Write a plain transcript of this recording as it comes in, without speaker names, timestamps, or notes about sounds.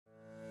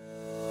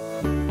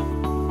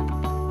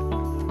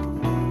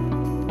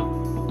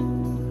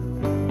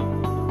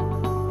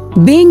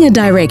Being a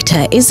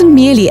director isn't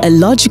merely a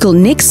logical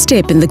next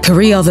step in the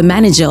career of a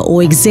manager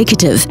or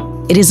executive.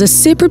 It is a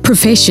separate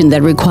profession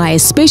that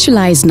requires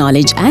specialized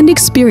knowledge and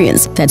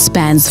experience that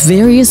spans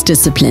various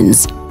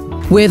disciplines.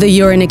 Whether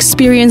you're an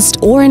experienced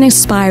or an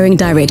aspiring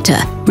director,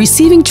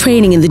 receiving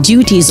training in the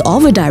duties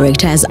of a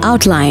director as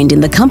outlined in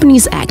the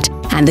Companies Act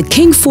and the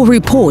King IV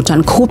Report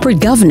on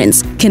Corporate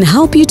Governance can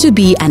help you to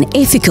be an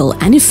ethical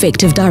and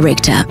effective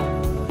director.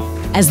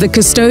 As the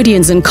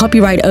custodians and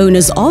copyright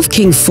owners of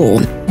King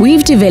IV,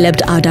 we've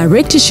developed our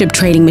directorship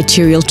training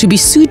material to be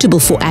suitable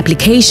for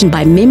application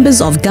by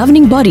members of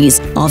governing bodies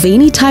of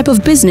any type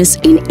of business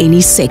in any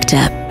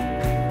sector.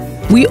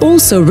 We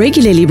also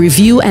regularly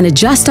review and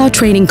adjust our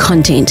training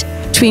content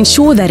to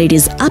ensure that it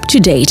is up to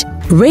date,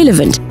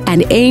 relevant,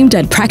 and aimed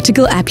at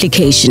practical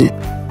application.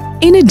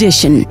 In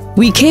addition,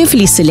 we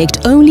carefully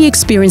select only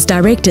experienced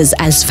directors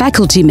as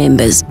faculty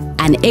members,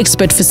 and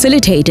expert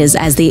facilitators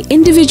as their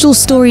individual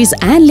stories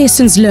and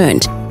lessons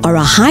learned are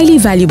a highly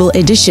valuable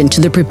addition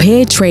to the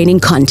prepared training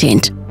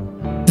content.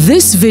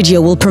 This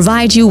video will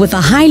provide you with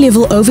a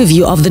high-level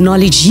overview of the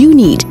knowledge you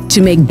need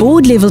to make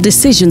board-level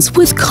decisions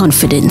with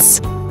confidence.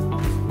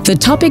 The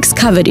topics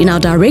covered in our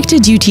Director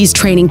Duties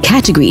training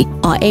category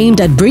are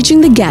aimed at bridging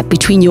the gap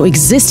between your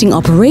existing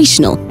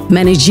operational,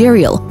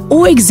 managerial,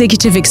 or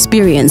executive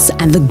experience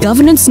and the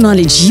governance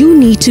knowledge you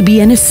need to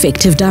be an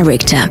effective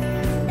director.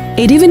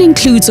 It even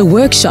includes a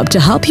workshop to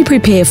help you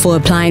prepare for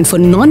applying for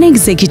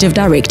non-executive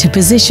director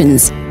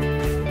positions.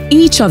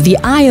 Each of the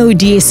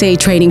IODSA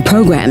training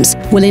programs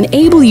will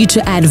enable you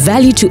to add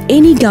value to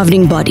any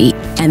governing body,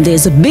 and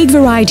there's a big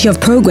variety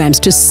of programs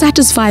to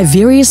satisfy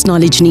various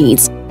knowledge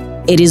needs.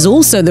 It is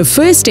also the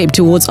first step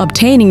towards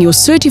obtaining your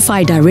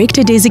certified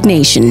director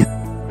designation.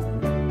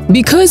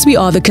 Because we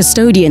are the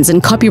custodians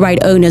and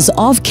copyright owners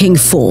of King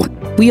IV,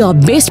 we are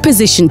best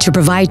positioned to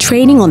provide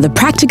training on the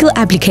practical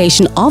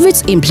application of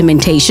its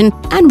implementation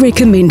and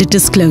recommended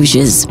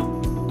disclosures.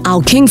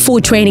 Our King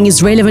IV training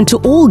is relevant to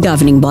all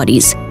governing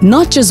bodies,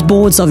 not just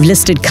boards of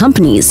listed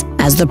companies,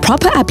 as the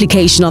proper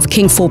application of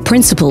King IV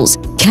principles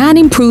can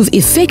improve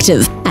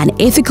effective and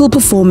ethical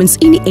performance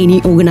in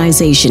any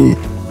organization.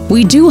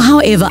 We do,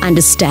 however,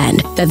 understand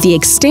that the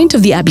extent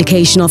of the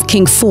application of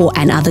King IV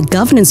and other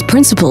governance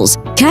principles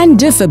can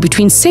differ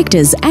between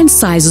sectors and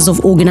sizes of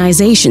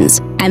organizations,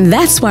 and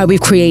that's why we've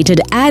created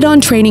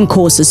add-on training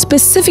courses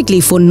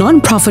specifically for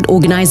non-profit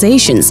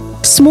organizations,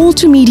 small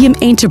to medium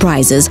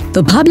enterprises,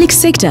 the public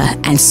sector,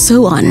 and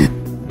so on.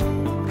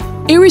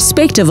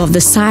 Irrespective of the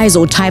size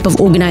or type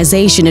of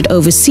organization it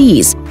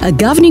oversees, a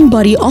governing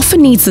body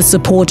often needs the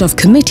support of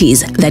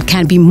committees that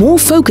can be more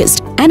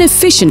focused and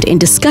efficient in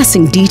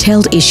discussing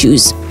detailed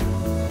issues.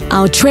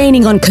 Our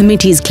training on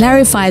committees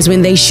clarifies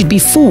when they should be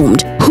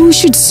formed, who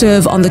should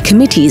serve on the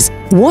committees,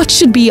 what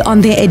should be on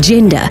their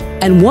agenda,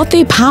 and what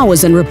their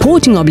powers and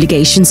reporting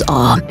obligations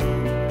are.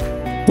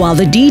 While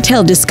the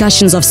detailed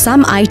discussions of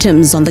some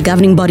items on the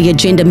governing body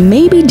agenda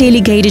may be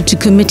delegated to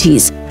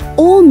committees,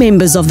 all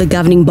members of the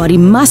governing body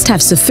must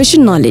have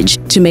sufficient knowledge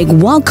to make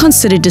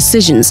well-considered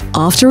decisions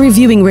after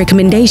reviewing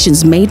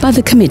recommendations made by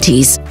the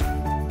committees.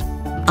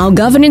 Our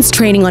governance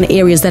training on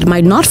areas that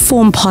might not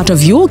form part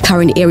of your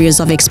current areas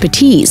of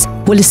expertise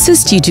will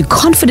assist you to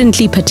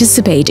confidently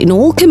participate in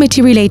all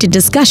committee-related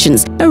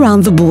discussions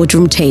around the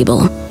boardroom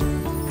table.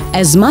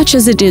 As much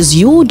as it is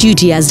your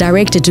duty as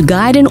director to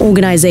guide an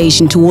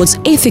organization towards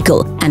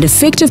ethical and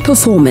effective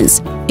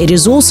performance, it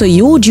is also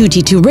your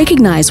duty to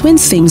recognize when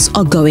things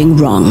are going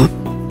wrong.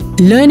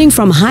 Learning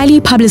from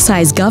highly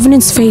publicized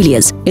governance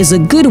failures is a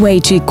good way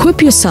to equip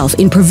yourself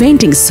in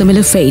preventing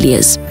similar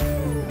failures.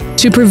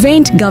 To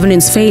prevent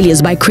governance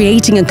failures by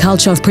creating a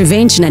culture of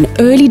prevention and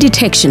early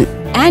detection,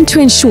 and to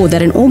ensure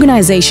that an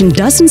organization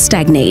doesn't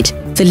stagnate,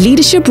 the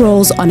leadership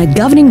roles on a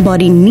governing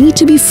body need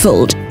to be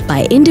filled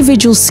by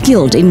individuals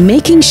skilled in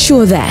making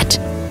sure that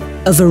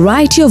a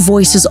variety of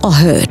voices are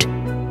heard,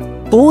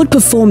 board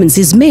performance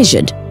is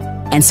measured,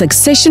 and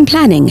succession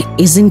planning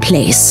is in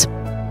place.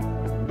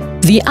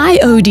 The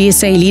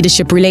IODSA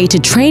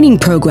leadership-related training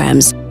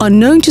programs are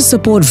known to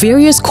support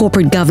various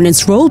corporate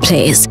governance role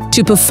players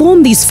to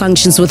perform these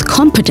functions with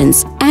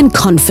competence and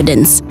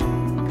confidence.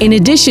 In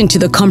addition to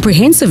the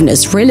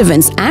comprehensiveness,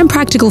 relevance, and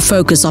practical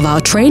focus of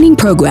our training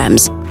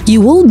programs,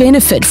 you will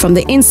benefit from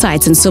the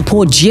insights and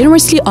support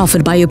generously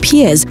offered by your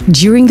peers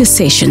during the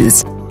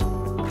sessions.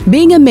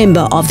 Being a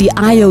member of the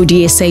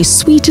IODSA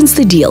sweetens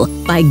the deal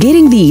by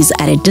getting these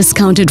at a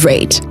discounted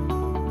rate.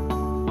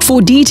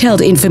 For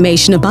detailed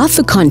information about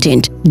the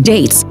content,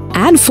 dates,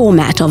 and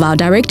format of our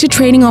director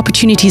training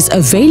opportunities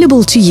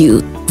available to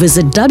you,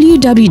 visit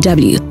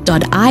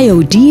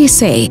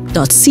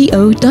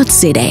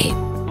www.iodsa.co.za.